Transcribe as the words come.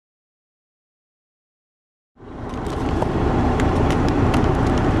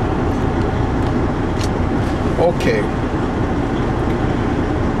okay,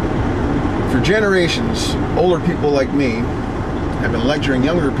 for generations, older people like me have been lecturing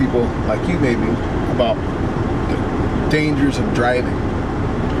younger people like you maybe about the dangers of driving.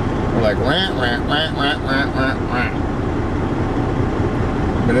 We're like, wah, wah, wah, wah, wah, wah, wah.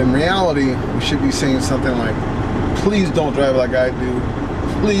 But in reality, we should be saying something like, please don't drive like I do.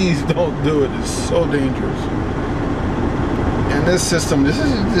 Please don't do it. It's so dangerous. And this system, this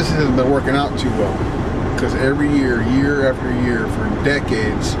hasn't been working out too well. Because every year, year after year, for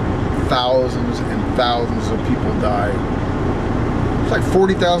decades, thousands and thousands of people die. It's like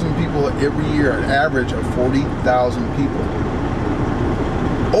 40,000 people every year, an average of 40,000 people.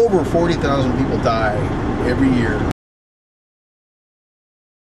 Over 40,000 people die every year.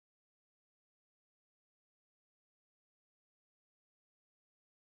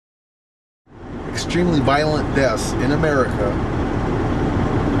 Extremely violent deaths in America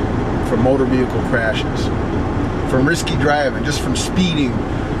from motor vehicle crashes, from risky driving, just from speeding,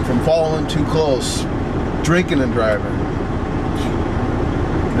 from following too close, drinking and driving.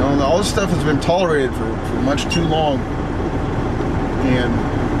 You know, all this stuff has been tolerated for much too long. And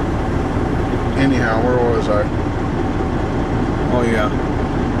anyhow, where was I? Oh yeah.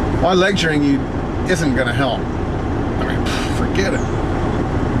 Why lecturing you isn't gonna help. I mean, forget it.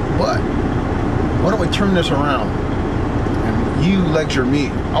 But why don't we turn this around and you lecture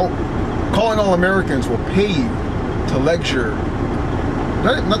me? Calling All Americans will pay you to lecture,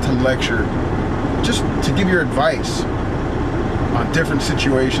 not to lecture, just to give your advice on different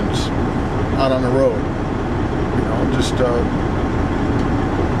situations out on the road. You know, just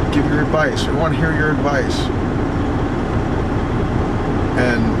give your advice. We want to hear your advice.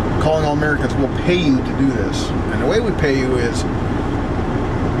 And Calling All Americans will pay you to do this. And the way we pay you is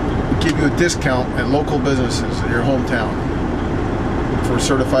give you a discount at local businesses in your hometown for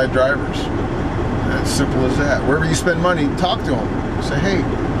certified drivers. As simple as that. Wherever you spend money, talk to them. Say, hey,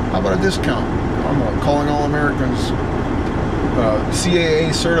 how about a discount? I'm Calling All Americans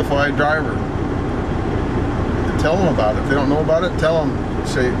CAA certified driver. And tell them about it. If they don't know about it, tell them.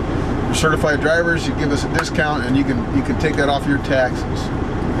 Say, you're certified drivers, you give us a discount, and you can take that off your taxes.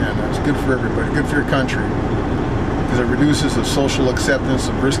 And it's good for everybody, good for your country. Because it reduces the social acceptance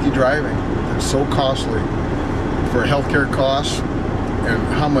of risky driving. It's so costly for healthcare costs, and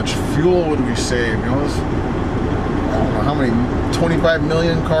how much fuel would we save? You know, I don't know how many, 25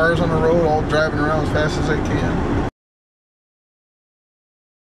 million cars on the road, all driving around as fast as they can.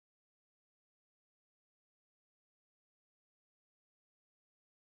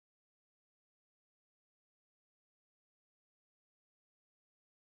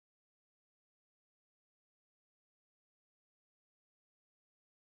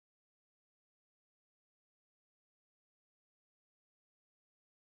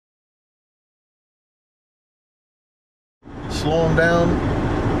 Slow them down,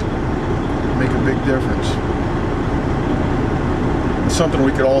 make a big difference. It's something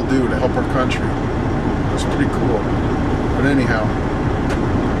we could all do to help our country. It's pretty cool. But anyhow,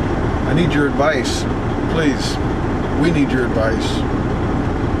 I need your advice. Please, we need your advice.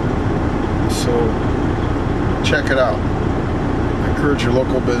 So, check it out. Encourage your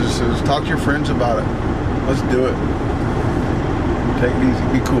local businesses. Talk to your friends about it. Let's do it. Take it easy.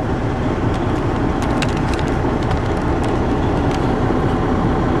 Be cool.